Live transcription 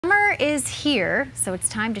Summer is here, so it's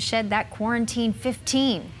time to shed that quarantine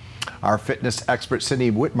 15. Our fitness expert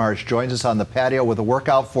Cindy Whitmarsh joins us on the patio with a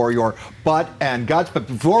workout for your butt and guts. But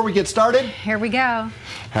before we get started, here we go.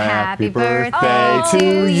 Happy birthday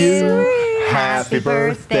to you. Happy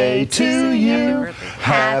birthday to you.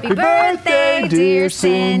 Happy birthday, dear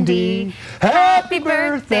Cindy. Happy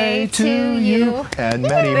birthday to you. And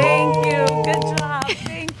many more. Thank you. Good job.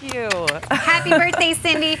 Thank you. Happy birthday,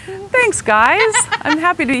 Cindy. Thanks, guys. I'm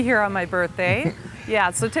happy to be here on my birthday.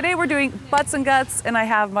 Yeah, so today we're doing butts and guts, and I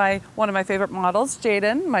have one of my favorite models,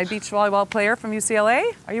 Jaden, my beach volleyball player from UCLA.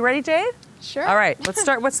 Are you ready, Jade? Sure. All right, let's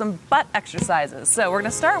start with some butt exercises. So we're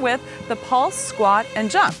gonna start with the pulse, squat,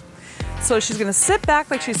 and jump. So she's gonna sit back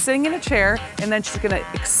like she's sitting in a chair, and then she's gonna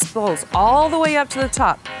explode all the way up to the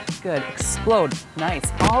top. Good, explode, nice,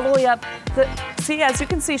 all the way up. See, as you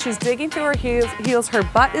can see, she's digging through her heels, her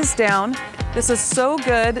butt is down. This is so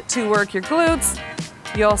good to work your glutes.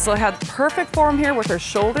 You also have perfect form here with her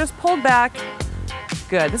shoulders pulled back.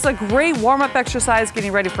 Good, this is a great warm-up exercise,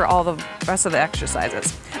 getting ready for all the rest of the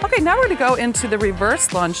exercises. Okay, now we're gonna go into the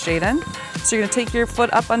reverse lunge, Jaden. So you're gonna take your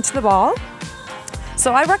foot up onto the ball.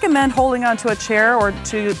 So I recommend holding onto a chair or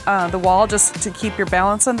to the wall just to keep your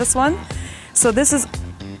balance on this one. So this is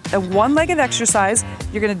a one-legged exercise.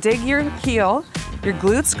 You're gonna dig your heel, your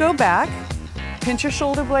glutes go back, pinch your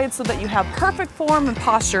shoulder blades so that you have perfect form and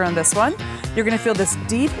posture on this one. You're gonna feel this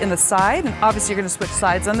deep in the side, and obviously you're gonna switch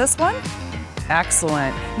sides on this one.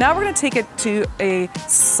 Excellent. Now we're gonna take it to a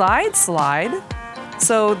side slide.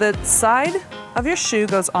 So the side of your shoe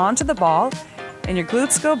goes onto the ball, and your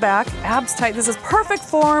glutes go back, abs tight. This is perfect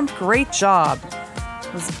form, great job.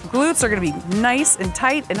 Those glutes are gonna be nice and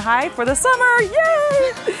tight and high for the summer,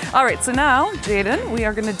 yay! All right, so now, Jaden, we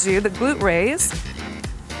are gonna do the glute raise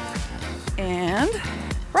and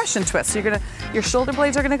Russian twist. So your shoulder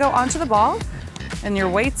blades are gonna go onto the ball, and your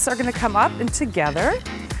weights are gonna come up and together.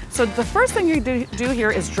 So the first thing you do here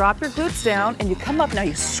is drop your glutes down, and you come up, now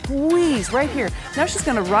you squeeze right here. Now she's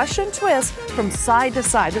gonna Russian twist from side to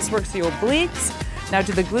side. This works your obliques. Now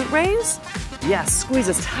do the glute raise. Yes, squeeze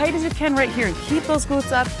as tight as you can right here and keep those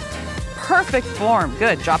glutes up. Perfect form,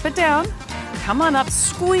 good. Drop it down, come on up,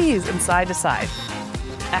 squeeze and side to side.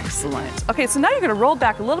 Excellent. Okay, so now you're gonna roll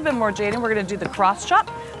back a little bit more, Jaden. We're gonna do the cross chop.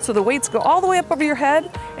 So the weights go all the way up over your head,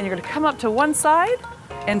 and you're gonna come up to one side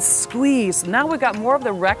and squeeze. Now we've got more of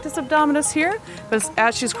the rectus abdominis here, but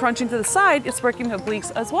as she's crunching to the side, it's working the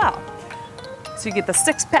obliques as well. So you get the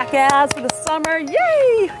six-pack abs for the summer,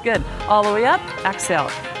 yay! Good, all the way up, exhale.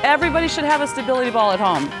 Everybody should have a stability ball at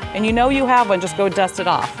home, and you know you have one, just go dust it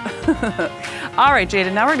off. All right,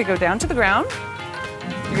 Jaden, now we're gonna go down to the ground.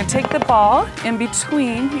 You're gonna take the ball in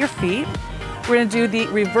between your feet. We're gonna do the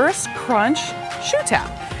reverse crunch shoe tap.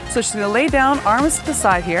 So she's gonna lay down, arms to the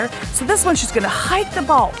side here. So this one, she's gonna hike the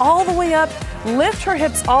ball all the way up, lift her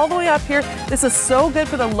hips all the way up here. This is so good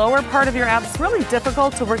for the lower part of your abs. It's really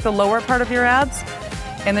difficult to work the lower part of your abs.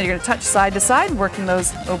 And then you're gonna touch side to side, working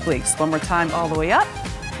those obliques. One more time, all the way up,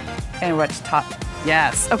 and we're at the top.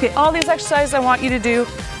 Yes. Okay, all these exercises I want you to do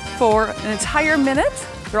for an entire minute.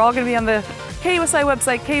 They're all gonna be on the KUSI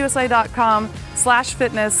website,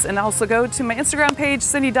 kusi.com/fitness, and also go to my Instagram page,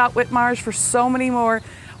 cindy.whitmarsh, for so many more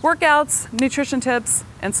workouts, nutrition tips,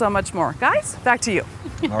 and so much more. Guys, back to you.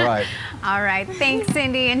 All right. All right, thanks,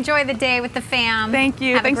 Cindy. Enjoy the day with the fam. Thank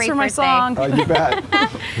you. Have Thanks a great for my birthday. song. Oh, you bet.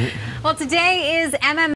 Well, today is